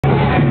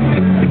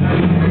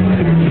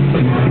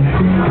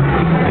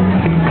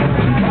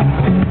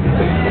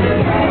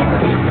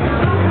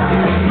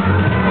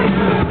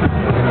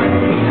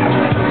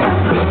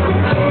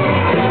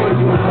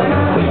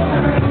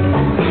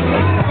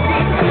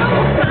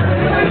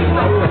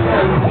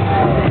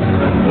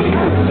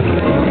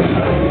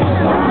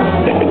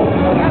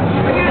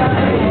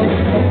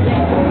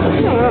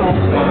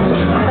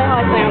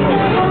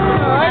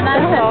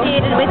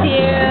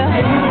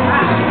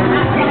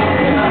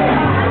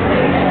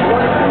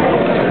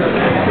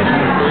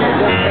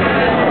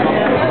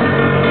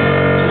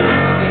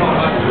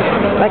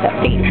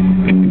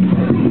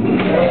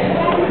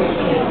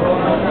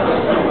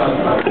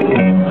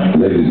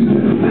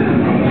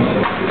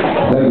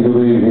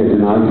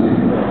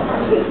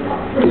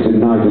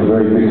night of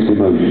very mixed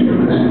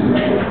emotions.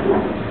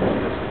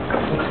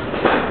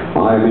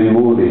 I am in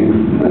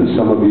mourning, and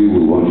some of you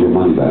will want your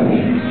money back,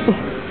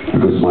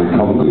 because my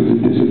congos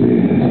have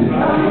disappeared.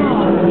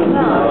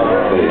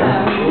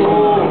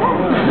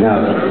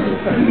 Now,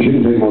 it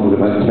shouldn't take more than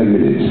about 10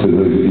 minutes for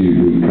those of you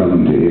who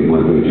come to hear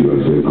my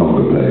virtuoso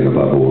conga playing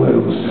above all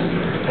else,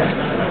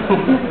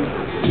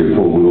 to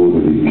form an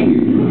orderly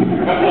queue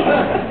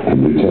and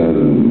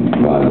return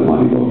via the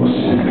money box.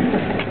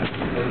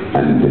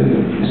 And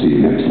see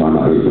you next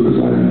time, I hope, because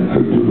I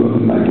hope to have got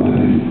them back by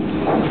then.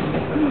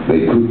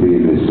 They could be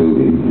in this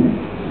building,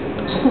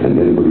 and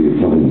anybody who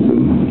finds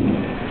them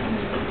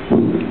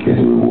will get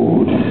a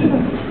reward.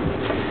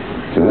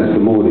 So that's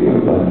the morning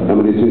over. I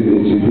mean,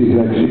 it's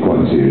actually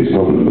quite a serious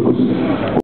problem, because